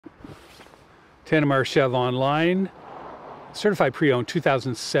Tanimar Chev Online, certified pre-owned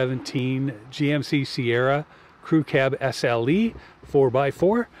 2017 GMC Sierra Crew Cab SLE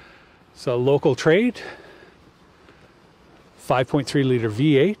 4x4. It's a local trade. 5.3 liter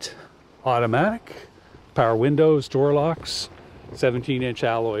V8, automatic, power windows, door locks, 17-inch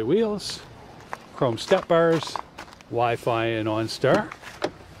alloy wheels, chrome step bars, Wi-Fi and OnStar,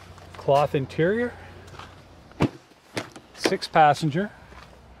 cloth interior, 6-passenger,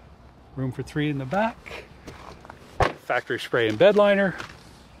 room for 3 in the back, factory spray and bed liner,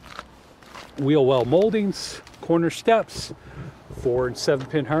 wheel well moldings, corner steps, 4 and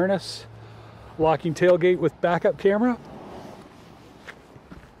 7-pin harness, locking tailgate with backup camera.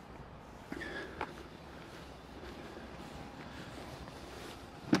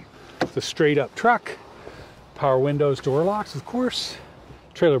 It's a straight up truck, power windows, door locks, of course,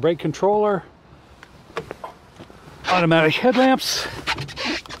 trailer brake controller, automatic headlamps,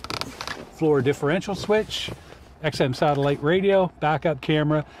 floor differential switch, XM satellite radio, backup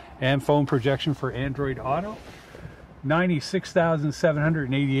camera, and phone projection for Android Auto.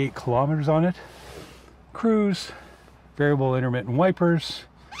 96,788 kilometers on it. Cruise, variable intermittent wipers,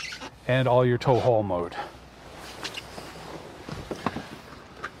 and all your tow haul mode.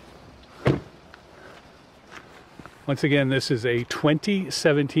 Once again, this is a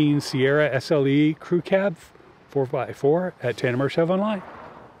 2017 Sierra SLE Crew Cab 4x4 at Tanimar Chev Online.